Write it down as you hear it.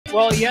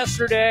Well,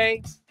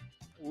 yesterday,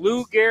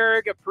 Lou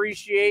Gehrig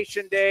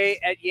Appreciation Day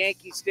at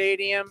Yankee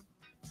Stadium.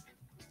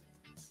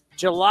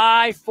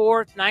 July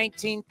 4th,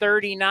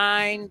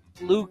 1939,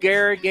 Lou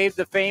Gehrig gave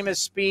the famous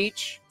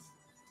speech.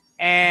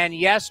 And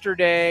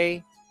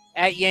yesterday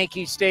at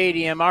Yankee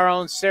Stadium, our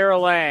own Sarah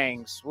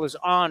Langs was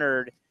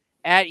honored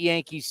at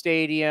Yankee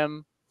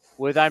Stadium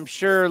with, I'm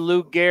sure,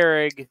 Lou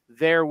Gehrig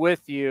there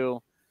with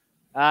you.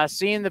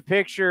 Seeing the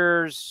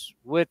pictures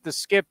with the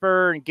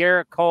skipper and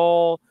Garrett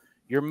Cole,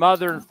 your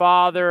mother and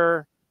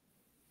father,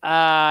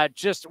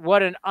 just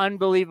what an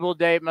unbelievable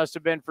day it must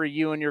have been for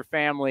you and your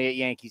family at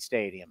Yankee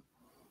Stadium.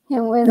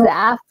 It was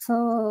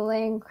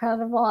absolutely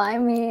incredible. I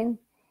mean,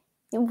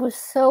 it was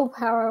so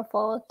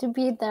powerful to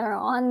be there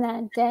on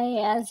that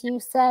day. As you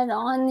said,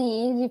 on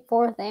the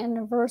 84th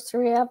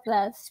anniversary of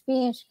that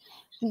speech,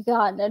 we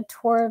got a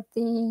tour of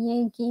the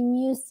Yankee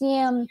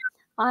Museum.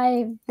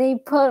 They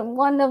put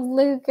one of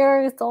Lou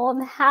Gehrig's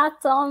old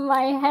hats on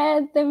my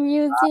head. The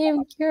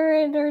museum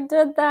curator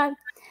did that.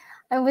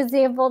 I was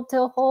able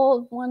to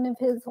hold one of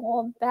his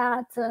old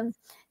bats, and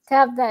to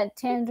have that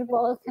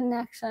tangible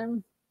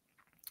connection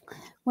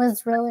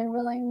was really,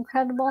 really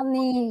incredible. And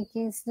the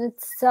Yankees did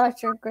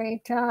such a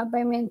great job.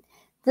 I mean,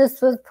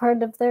 this was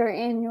part of their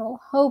annual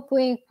Hope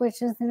Week,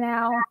 which is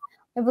now,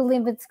 I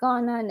believe it's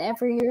gone on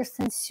every year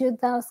since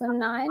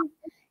 2009.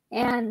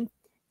 And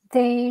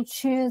they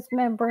choose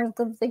members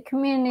of the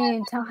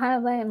community to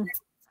highlight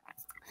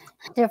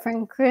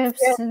different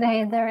groups.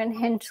 Today they're in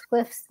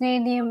Hinchcliffe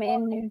Stadium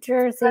in New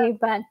Jersey,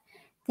 but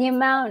the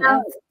amount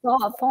of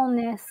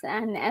thoughtfulness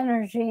and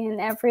energy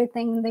and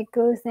everything that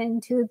goes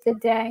into the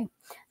day,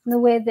 the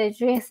way that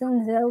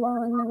Jason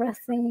Zillow and the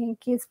rest of the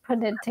Yankees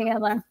put it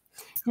together,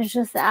 is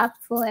just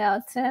absolutely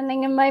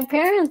outstanding. And my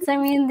parents, I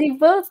mean, they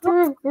both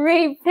threw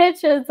great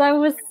pitches. I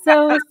was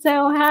so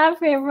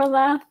happy for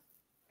that.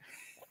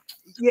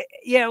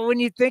 Yeah, when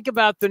you think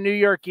about the New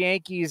York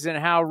Yankees and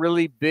how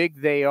really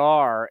big they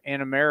are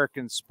in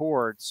American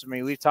sports, I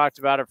mean, we've talked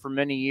about it for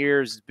many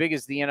years. As big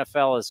as the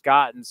NFL has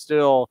gotten,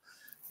 still,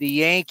 the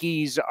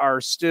Yankees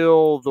are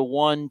still the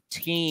one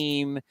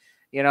team.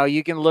 You know,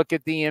 you can look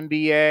at the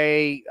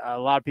NBA. A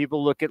lot of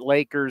people look at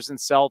Lakers and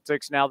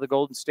Celtics, now the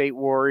Golden State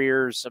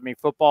Warriors. I mean,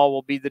 football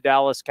will be the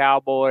Dallas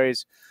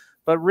Cowboys.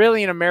 But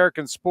really in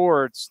American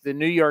sports, the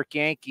New York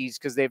Yankees,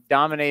 because they've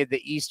dominated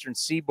the Eastern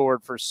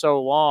Seaboard for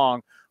so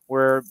long,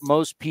 where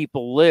most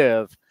people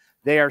live,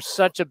 they are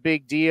such a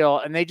big deal.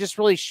 And they just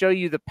really show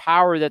you the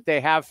power that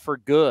they have for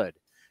good.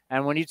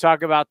 And when you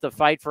talk about the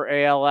fight for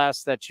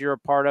ALS that you're a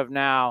part of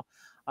now,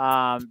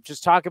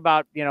 just talk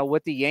about, you know,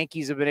 what the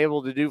Yankees have been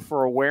able to do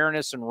for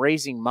awareness and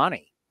raising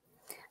money.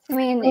 I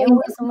mean, it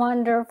was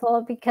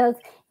wonderful because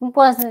it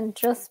wasn't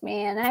just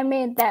me. And I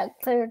made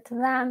that clear to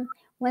them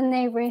when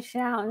they reached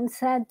out and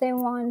said they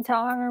wanted to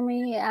honor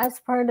me as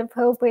part of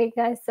Hope Week.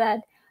 I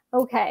said,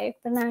 okay,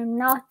 but I'm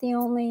not the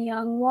only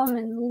young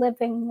woman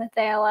living with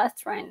ALS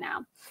right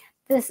now.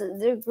 This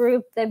is a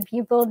group that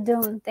people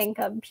don't think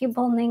of.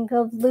 People think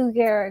of Lou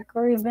Gehrig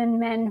or even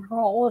men who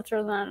are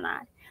older than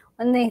that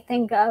when they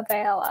think of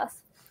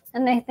ALS.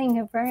 And I think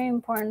a very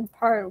important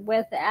part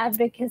with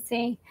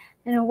advocacy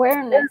and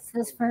awareness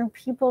is for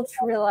people to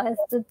realize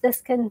that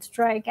this can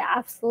strike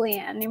absolutely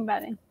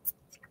anybody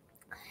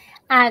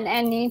at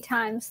any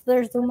time. So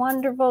there's a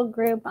wonderful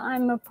group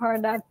I'm a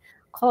part of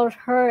called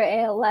Her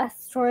ALS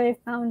Story,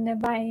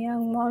 founded by a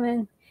young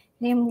woman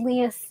named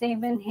Leah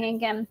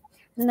Stavenhagen.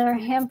 And there are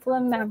a handful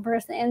of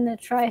members in the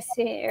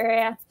tri-state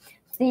area.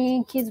 The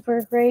Yankees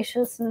were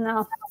gracious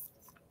enough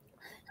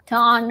to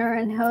honor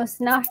and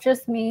host not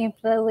just me,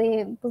 but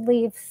I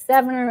believe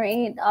 7 or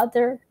 8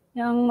 other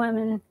young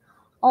women,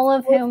 all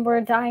of whom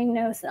were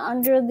diagnosed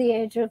under the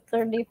age of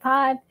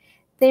 35.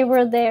 They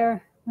were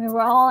there. We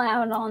were all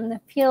out on the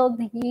field.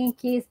 The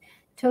Yankees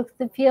took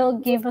the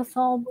field, gave us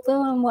all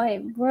blue and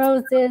white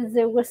roses.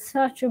 It was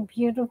such a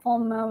beautiful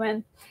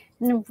moment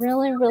and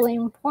really, really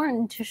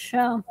important to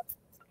show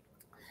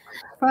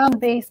from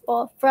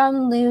baseball,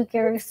 from Lou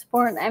Gehrig's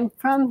sport, and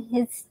from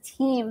his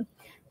team,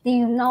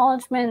 the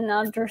acknowledgement and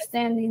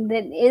understanding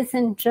that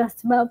isn't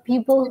just about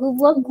people who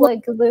look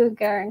like Lou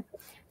Gehrig.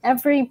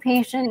 Every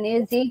patient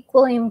is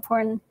equally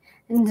important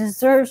and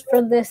deserves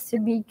for this to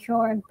be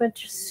cured, but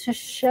just to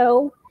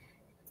show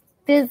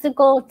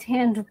physical,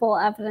 tangible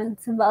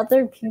evidence of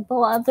other people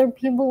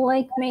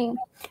like me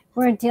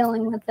who are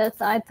dealing with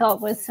this, I thought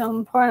was so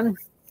important.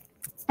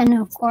 And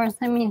of course,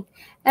 I mean,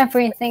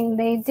 everything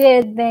they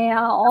did, they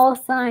all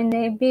signed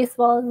a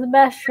Baseball is the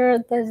Best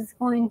shirt that is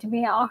going to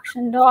be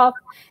auctioned off,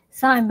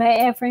 signed by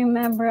every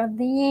member of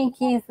the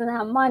Yankees, and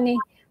that money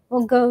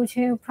will go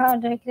to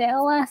Project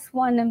ALS,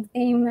 one of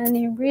the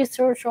many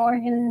research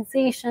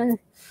organizations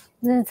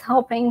that's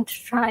helping to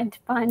try to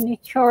find a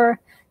cure.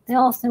 They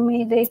also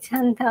made a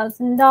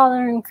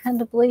 $10,000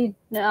 incredibly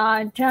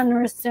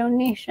generous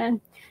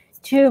donation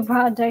to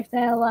Project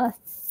ALS.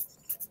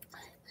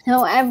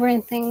 So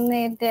everything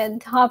they did,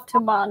 top to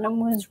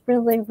bottom, was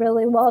really,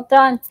 really well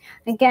done.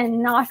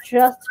 Again, not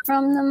just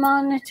from the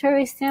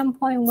monetary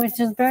standpoint, which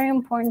is very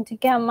important to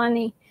get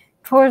money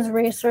towards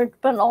research,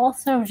 but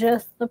also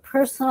just the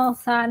personal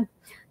side,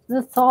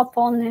 the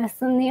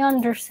thoughtfulness, and the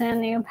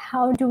understanding of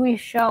how do we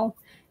show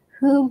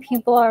who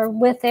people are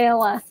with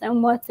ALS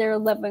and what they're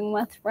living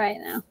with right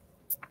now.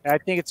 I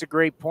think it's a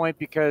great point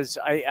because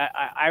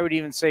I would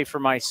even say for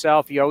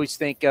myself, you always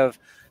think of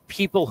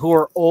people who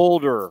are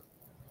older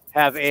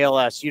have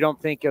ALS. You don't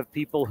think of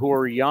people who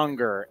are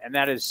younger. And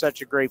that is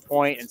such a great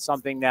point and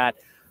something that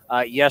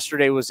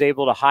yesterday was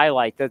able to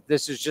highlight, that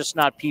this is just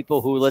not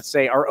people who, let's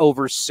say, are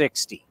over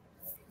 60.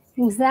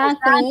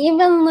 Exactly.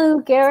 Even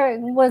Lou Gehrig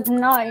was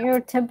not your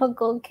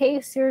typical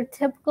case. Your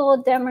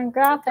typical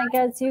demographic,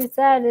 as you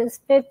said, is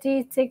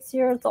 56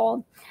 years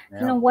old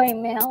and a white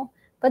male.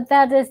 But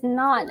that is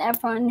not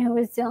everyone who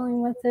is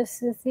dealing with this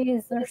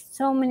disease. There's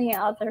so many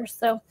others.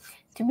 So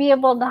to be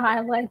able to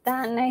highlight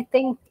that, and I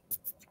think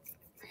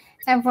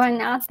everyone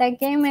at that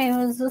game, it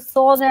was a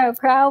sold out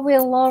crowd. We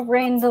had a little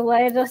rain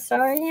delay to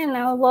start,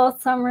 a little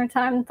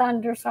summertime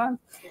thunderstorm.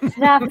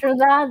 But after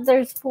that,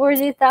 there's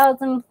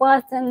 40,000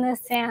 plus in the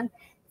stand,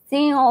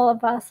 seeing all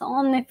of us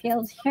on the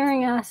field,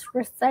 hearing us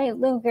recite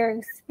Lou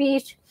Gehrig's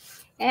speech,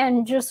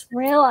 and just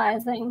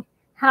realizing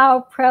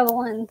how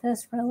prevalent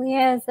this really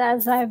is,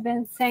 as I've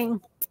been saying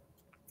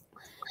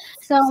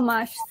so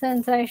much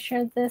since I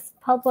shared this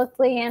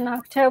publicly in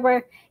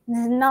October. It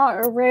is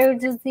not a rare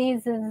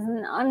disease, it is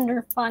an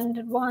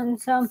underfunded one.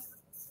 So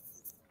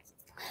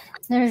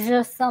there's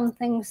just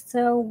something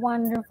so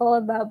wonderful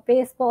about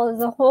baseball as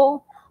a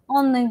whole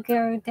on the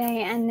Gehrig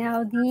Day, and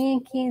now the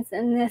Yankees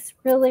in this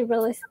really,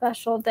 really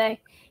special day,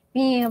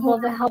 being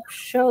able to help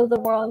show the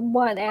world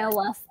what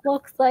ALS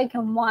looks like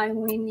and why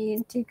we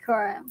need to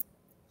cure it.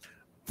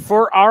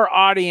 For our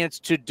audience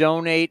to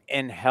donate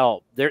and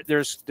help,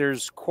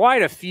 there's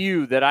quite a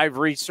few that I've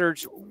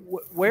researched.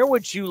 Where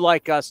would you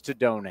like us to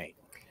donate?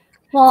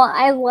 Well,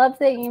 I love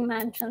that you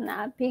mentioned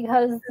that,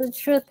 because the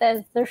truth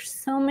is there's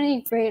so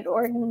many great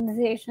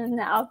organizations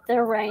out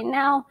there right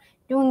now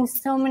doing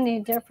so many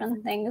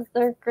different things.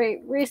 They're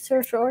great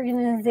research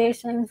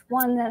organizations.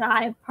 One that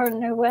I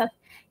partner with,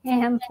 a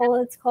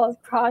handful, it's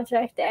called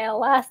Project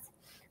ALS.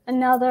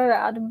 Another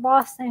out of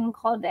Boston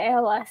called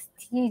ALS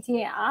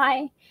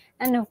TGI.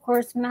 And of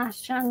course, Mass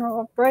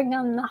General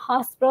Brigham, the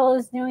hospital,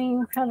 is doing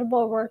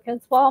incredible work as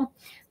well.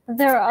 But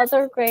there are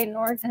other great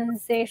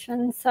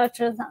organizations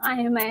such as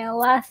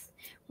IMALS,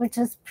 which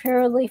is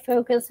purely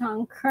focused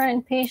on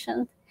current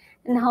patients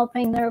and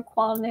helping their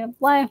quality of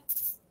life.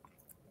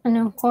 And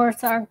of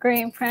course, our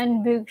great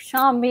friend Boog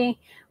Shambi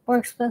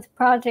works with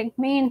Project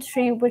Main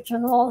Street, which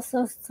is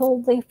also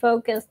solely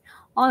focused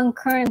on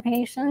current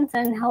patients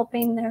and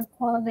helping their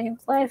quality of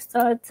life. So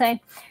I'd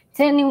say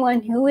to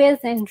anyone who is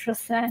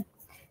interested,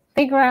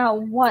 figure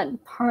out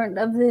what part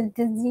of the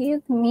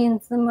disease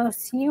means the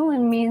most to you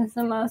and means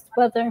the most,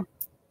 whether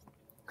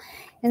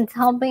it's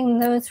helping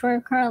those who are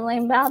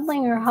currently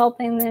battling or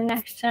helping the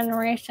next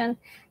generation.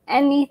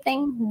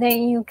 Anything that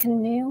you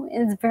can do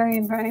is very,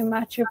 very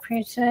much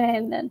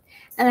appreciated.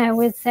 And I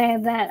would say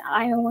that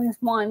I always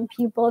want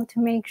people to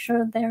make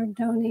sure they're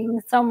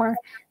donating somewhere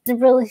that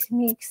really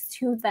speaks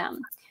to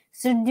them.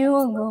 So do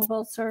a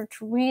Google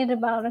search, read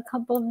about a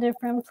couple of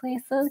different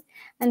places,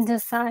 and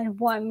decide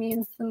what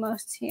means the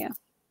most to you.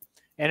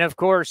 And of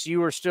course,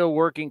 you are still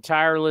working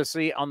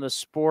tirelessly on the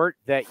sport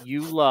that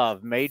you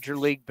love, Major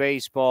League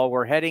Baseball.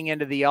 We're heading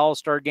into the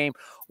All-Star game.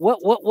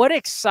 What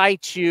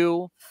excites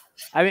you?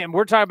 I mean,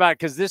 we're talking about,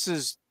 because this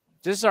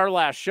is our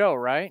last show,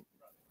 right?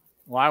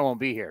 Well, I won't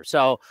be here.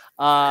 So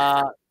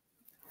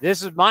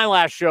this is my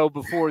last show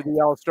before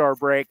the All-Star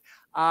break.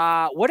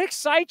 What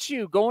excites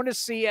you going to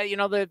see,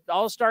 the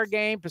All-Star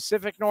game,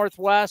 Pacific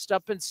Northwest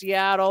up in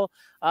Seattle,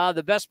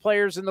 the best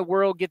players in the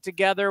world get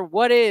together?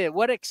 What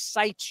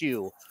excites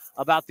you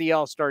about the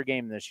All-Star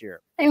game this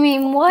year? I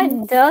mean,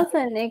 what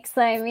doesn't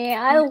excite me?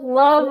 I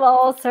love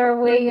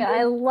All-Star Week.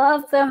 I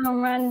love the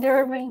Home Run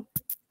Derby.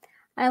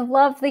 I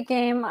love the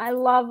game. I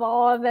love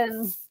all of it.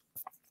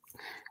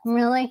 I'm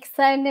really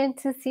excited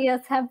to see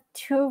us have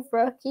two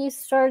rookies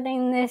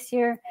starting this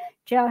year,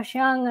 Josh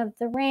Young of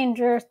the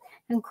Rangers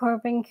and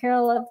Corbin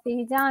Carroll of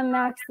the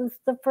Diamondbacks. It's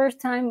the first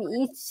time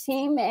each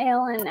team,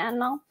 AL and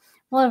NL,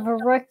 will have a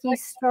rookie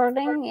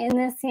starting in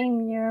the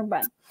same year.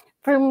 But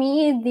for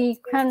me, the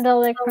creme de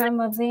la creme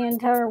of the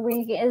entire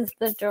week is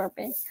the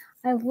Derby.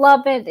 I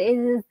love it. It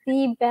is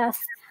the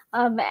best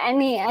of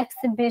any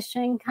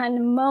exhibition kind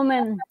of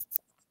moment.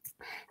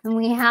 And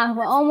we have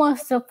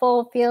almost a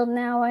full field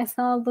now. I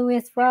saw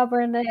Luis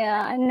Robert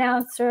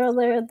announce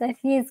earlier that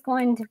he's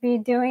going to be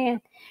doing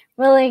it.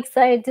 Really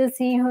excited to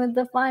see who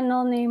the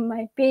final name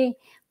might be.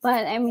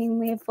 But, I mean,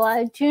 we have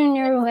Vlad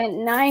Jr., who hit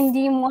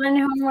 91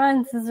 home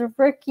runs as a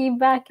rookie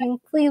back in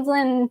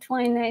Cleveland in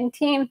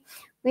 2019.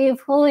 We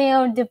have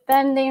Julio,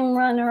 defending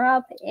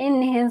runner-up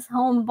in his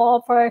home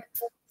ballpark.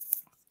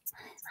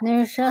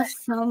 There's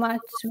just so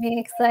much to be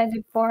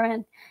excited for.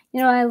 And,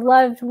 I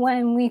loved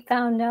when we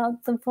found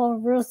out the full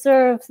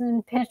reserves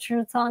and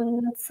pitchers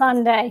on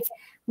Sunday.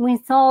 We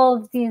saw all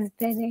of these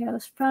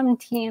videos from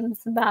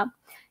teams about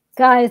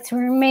guys who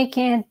are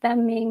making it,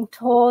 them being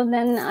told.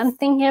 And I'm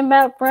thinking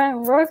about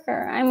Brent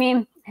Rooker. I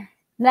mean,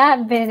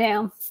 that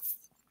video,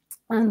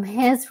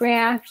 his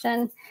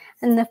reaction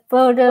and the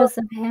photos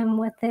of him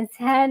with his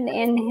head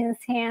in his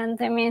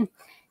hands. I mean,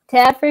 to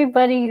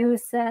everybody who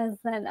says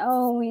that,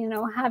 oh, you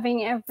know,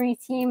 having every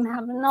team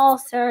have an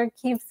all-star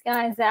keeps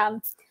guys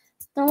out,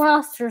 the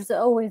rosters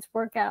always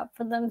work out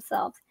for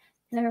themselves.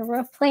 Their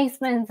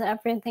replacements,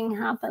 everything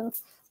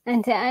happens.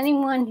 And to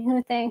anyone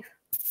who thinks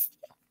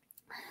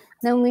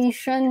that we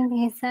shouldn't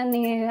be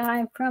sending a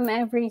guy from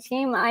every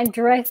team, I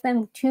direct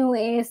them to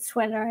A's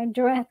Twitter. I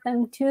direct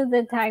them to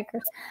the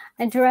Tigers.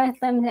 I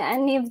direct them to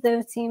any of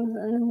those teams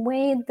and the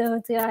way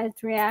those guys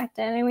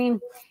reacted. I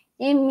mean,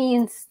 it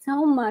means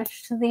so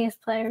much to these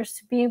players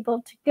to be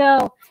able to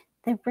go.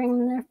 They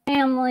bring their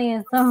family.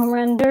 It's the home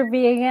run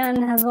derby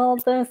again. Has all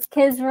those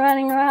kids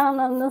running around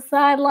on the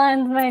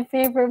sidelines, my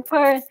favorite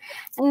part.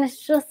 And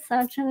it's just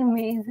such an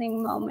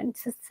amazing moment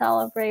to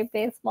celebrate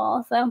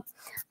baseball. So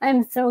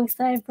I'm so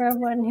excited for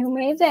everyone who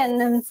made it,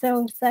 and I'm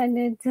so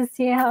excited to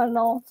see how it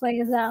all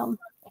plays out.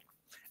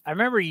 I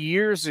remember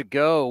years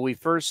ago, we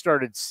first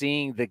started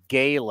seeing the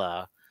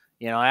gala.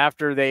 You know,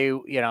 after they,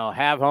 you know,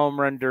 have home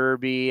run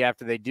derby,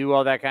 after they do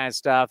all that kind of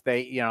stuff,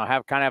 they, you know,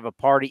 have kind of a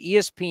party.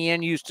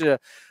 ESPN used to,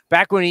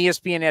 back when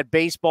ESPN had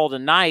Baseball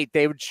Tonight,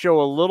 they would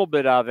show a little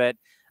bit of it.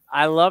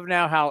 I love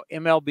now how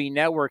MLB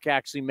Network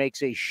actually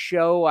makes a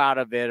show out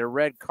of it, a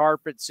red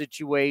carpet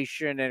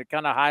situation, and it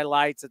kind of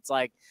highlights, it's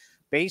like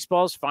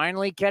baseball's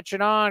finally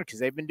catching on because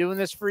they've been doing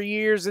this for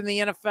years in the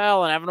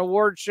NFL and having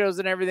award shows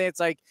and everything. It's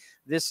like,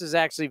 this is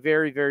actually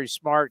very, very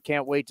smart.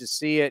 Can't wait to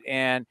see it.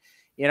 And,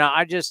 you know,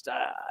 I just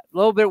a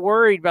little bit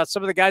worried about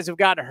some of the guys who've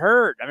gotten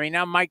hurt. I mean,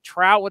 now Mike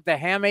Trout with the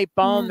hamate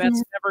bone,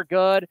 that's never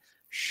good.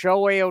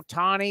 Shohei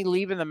Ohtani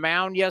leaving the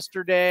mound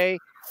yesterday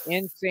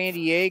in San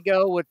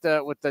Diego with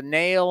the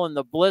nail and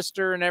the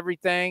blister and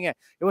everything. It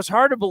was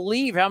hard to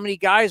believe how many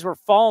guys were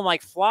falling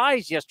like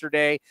flies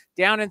yesterday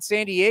down in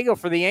San Diego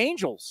for the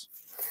Angels.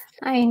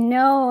 I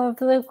know,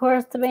 over the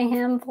course of a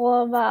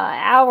handful of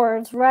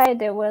hours,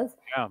 right? It was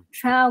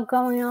Trout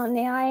going on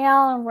the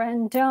IL,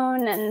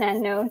 Rendon, and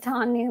then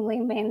Ohtani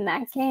leaving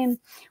that game,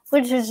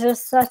 which is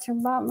just such a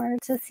bummer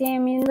to see. I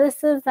mean,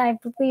 this is, I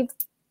believe,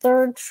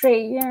 third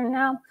straight year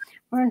now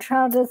where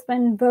Trout has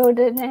been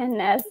voted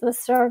in as the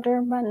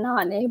starter but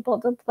not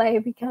able to play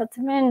because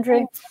of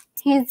injury.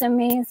 He's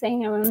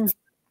amazing. I mean,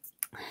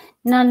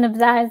 none of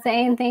that is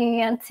anything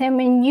against him.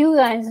 And you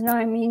guys know,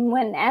 I mean,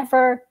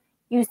 whenever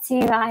you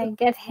see a guy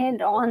get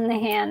hit on the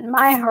hand,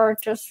 my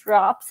heart just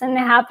drops. And it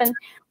happened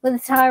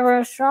with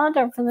Tyro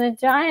Estrada for the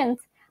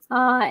Giants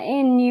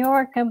in New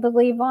York, I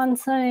believe, on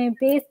Sunday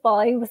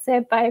Baseball. He was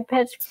hit by a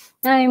pitch.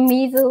 And I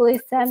immediately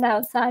said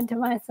outside to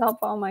myself,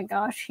 oh my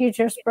gosh, he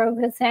just broke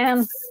his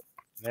hand.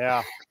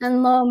 Yeah.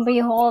 And lo and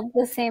behold,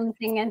 the same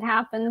thing had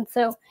happened.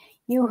 So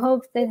you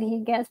hope that he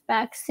gets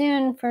back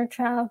soon for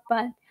Trout,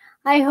 but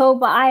I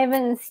hope, I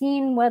haven't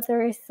seen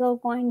whether he's still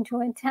going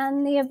to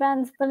attend the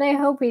events, but I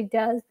hope he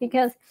does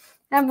because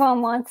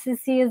everyone wants to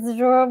see his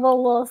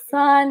adorable little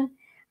son.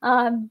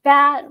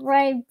 Bat,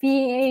 right?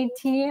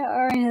 B-A-T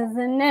are his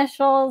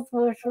initials,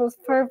 which was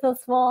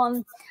purposeful.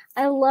 And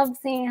I love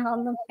seeing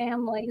how the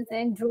families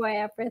enjoy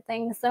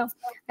everything. So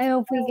I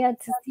hope we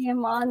get to see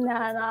him on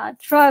that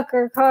truck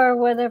or car,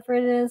 whatever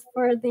it is,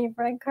 for the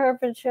red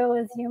carpet show,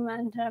 as you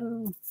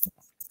mentioned.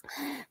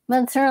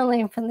 But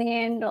certainly for the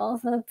Angels,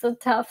 it's a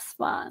tough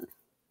spot.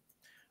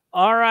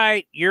 All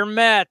right, your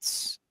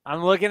Mets.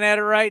 I'm looking at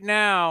it right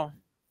now.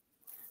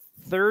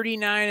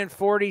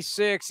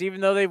 39-46,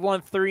 even though they've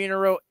won 3 in a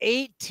row,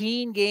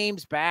 18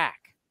 games back.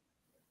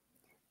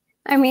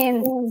 I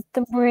mean,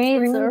 the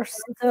Braves are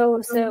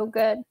so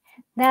good.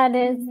 That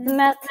is, the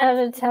Mets had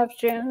a tough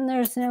June.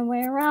 There's no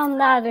way around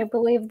that. I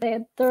believe they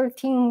had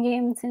 13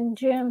 games in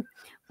June,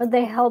 but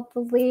they held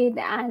the lead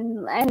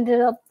and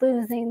ended up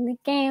losing the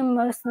game,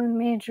 most of the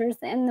majors,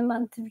 in the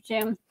month of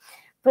June.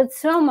 But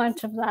so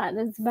much of that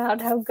is about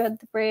how good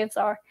the Braves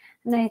are,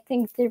 and I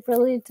think they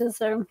really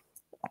deserve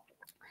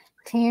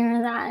to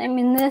hear that. I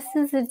mean, this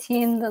is a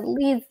team that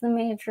leads the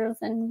majors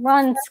in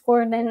runs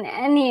scored in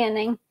any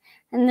inning,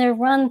 and their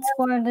run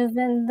scored is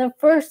in the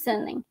first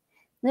inning.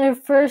 Their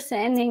first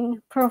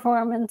inning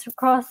performance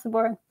across the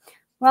board,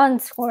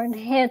 runs scored,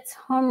 hits,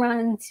 home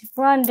runs,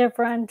 run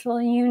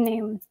differential, you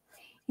name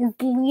it, is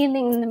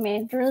leading the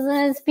majors.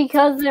 And it's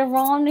because of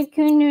Ron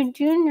Acuna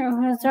Jr.,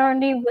 who's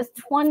already with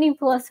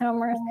 20-plus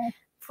homers,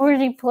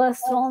 40-plus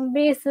stolen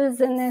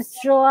bases, and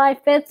it's July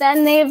 5th,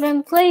 and they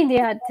haven't played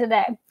yet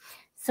today.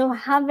 So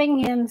having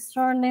him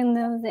starting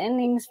those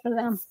innings for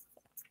them,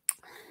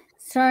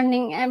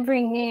 starting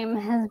every game,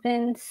 has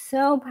been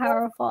so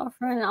powerful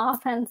for an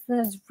offense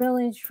that's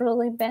really,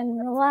 truly been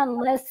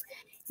relentless.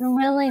 It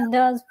really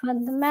does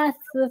put the Mets,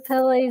 the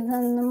Phillies,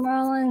 and the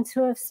Marlins,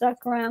 who have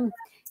stuck around,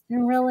 in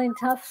a really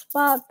tough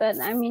spot. But,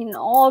 I mean,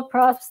 all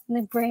props to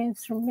the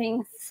Braves for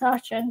being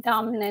such a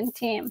dominant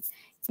team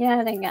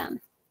yet again.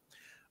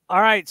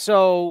 All right,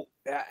 so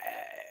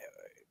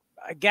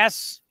I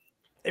guess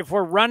if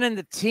we're running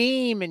the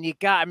team and you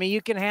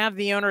can have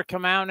the owner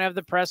come out and have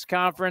the press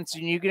conference,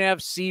 and you can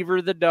have Seaver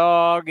the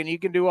dog, and you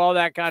can do all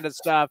that kind of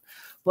stuff.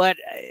 But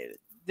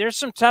there's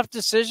some tough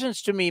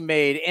decisions to be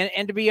made.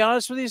 And to be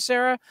honest with you,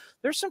 Sarah,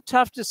 there's some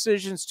tough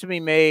decisions to be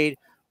made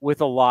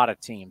with a lot of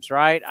teams,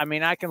 right? I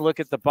mean, I can look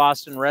at the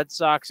Boston Red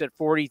Sox at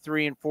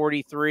 43 and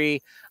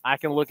 43. I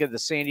can look at the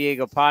San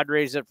Diego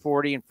Padres at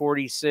 40 and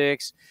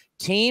 46.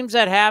 Teams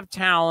that have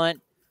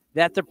talent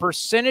that the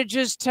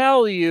percentages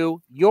tell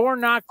you you're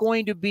not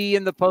going to be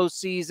in the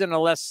postseason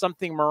unless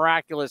something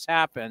miraculous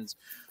happens.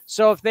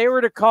 So if they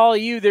were to call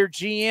you, their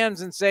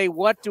GMs, and say,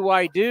 what do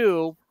I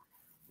do?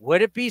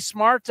 Would it be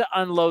smart to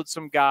unload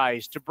some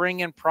guys, to bring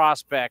in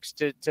prospects,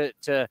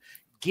 to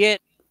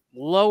get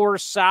lower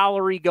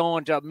salary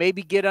going, to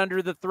maybe get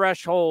under the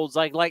thresholds?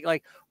 Like,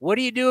 what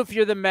do you do if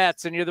you're the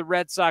Mets and you're the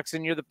Red Sox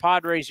and you're the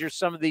Padres, you're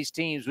some of these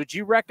teams? Would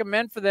you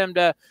recommend for them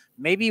to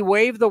maybe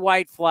wave the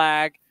white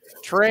flag,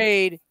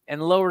 trade,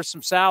 and lower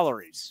some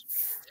salaries?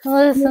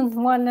 Well, this is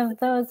one of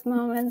those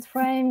moments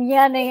where I'm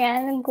yet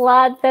again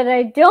glad that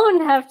I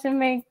don't have to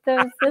make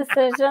those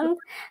decisions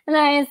and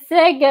I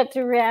instead get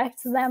to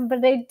react to them.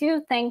 But I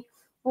do think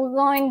we're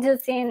going to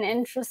see an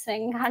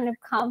interesting kind of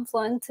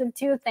confluence of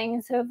two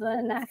things over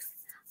the next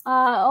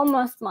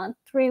almost month,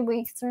 3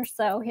 weeks or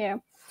so here,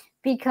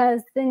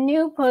 because the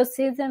new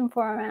postseason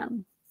format,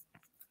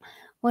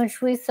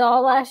 which we saw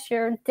last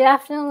year,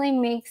 definitely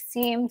makes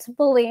teams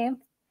believe,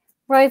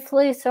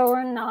 rightfully so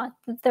or not,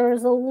 that there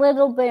is a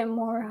little bit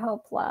more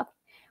hope left.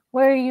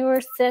 Where you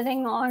were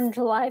sitting on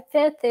July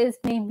 5th is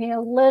maybe a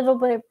little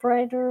bit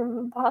brighter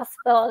of a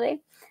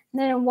possibility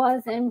than it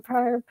was in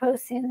prior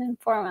postseason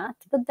formats.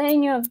 But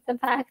then you have the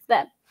fact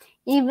that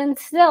even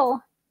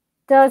still,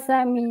 does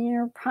that mean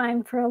you're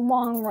primed for a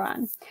long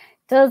run?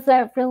 Does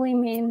that really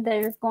mean that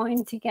you're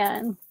going to get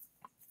in?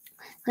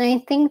 And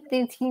I think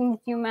the teams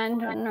you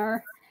mentioned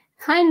are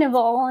kind of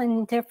all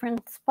in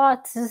different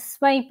spots,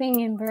 despite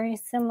being in very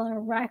similar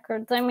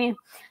records. I mean,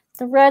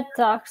 the Red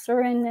Sox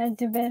are in a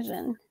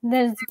division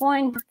that is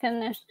going to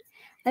finish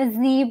as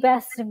the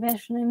best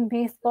division in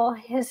baseball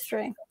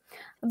history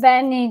of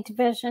any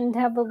division to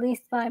have at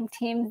least 5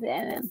 teams in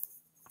it.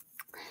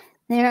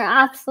 They're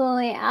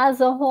absolutely,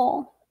 as a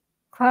whole,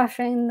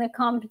 crushing the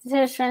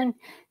competition,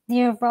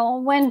 the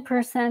overall win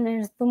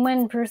percentage, the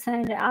win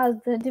percentage as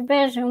the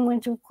division,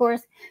 which of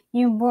course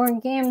you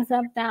board games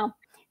up now,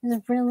 is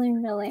really,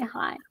 really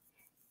high.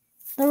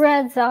 The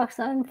Red Sox,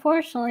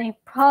 unfortunately,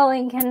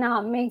 probably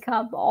cannot make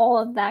up all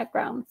of that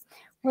ground.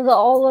 With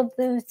all of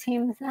those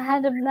teams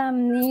ahead of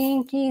them, the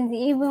Yankees,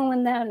 even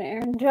without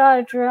Aaron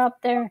Judge, are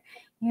up there.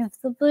 You have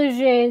the Blue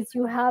Jays,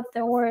 you have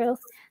the Orioles,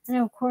 and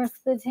of course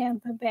the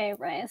Tampa Bay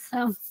Rays.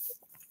 So,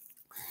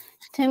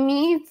 to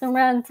me, the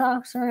Red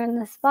Sox are in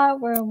the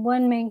spot where it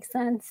would make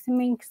sense to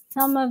make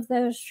some of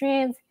those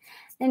trades.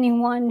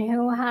 Anyone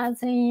who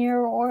has a year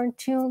or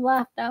two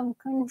left of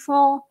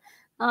control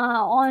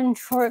on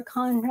short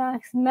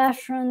contracts,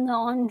 mesh run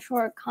on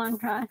short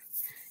contracts.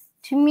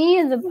 To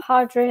me, the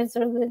Padres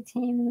are the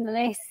team that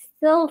I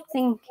still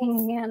think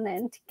can get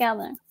it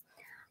together.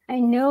 I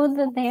know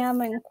that they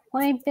haven't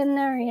quite been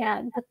there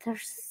yet, but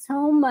there's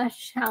so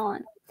much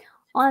talent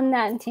on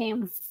that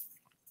team.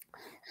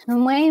 The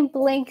way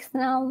Blake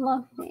Snell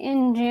looked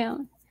in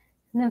June,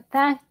 the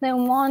fact that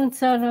Juan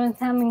Soto is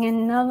having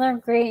another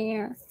great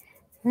year,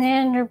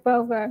 Xander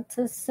Bogaerts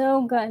is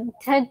so good.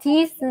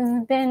 Tatis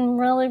has been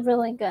really,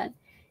 really good.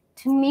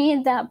 To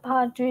me, that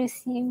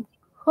Padres team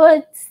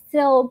could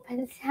still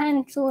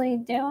potentially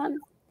do it.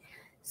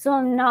 So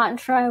I'm not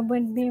sure I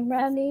would be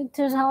ready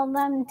to tell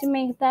them to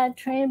make that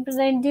trade, but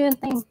I do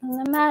think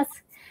for the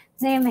Mets,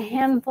 they have a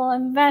handful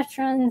of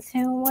veterans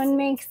who would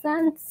make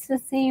sense to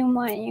see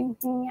what you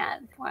can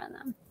get for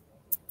them.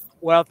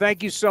 Well,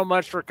 thank you so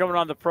much for coming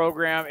on the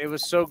program. It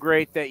was so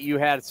great that you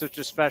had such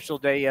a special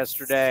day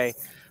yesterday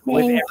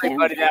with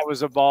everybody that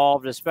was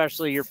involved,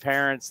 especially your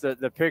parents.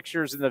 The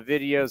pictures and the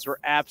videos were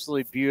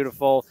absolutely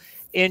beautiful.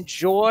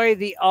 Enjoy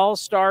the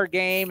All-Star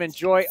game.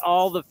 Enjoy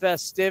all the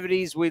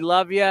festivities. We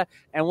love you,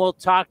 and we'll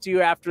talk to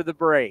you after the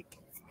break.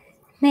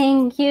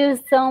 Thank you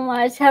so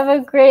much. Have a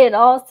great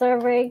All-Star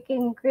break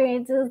and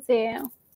great to see you.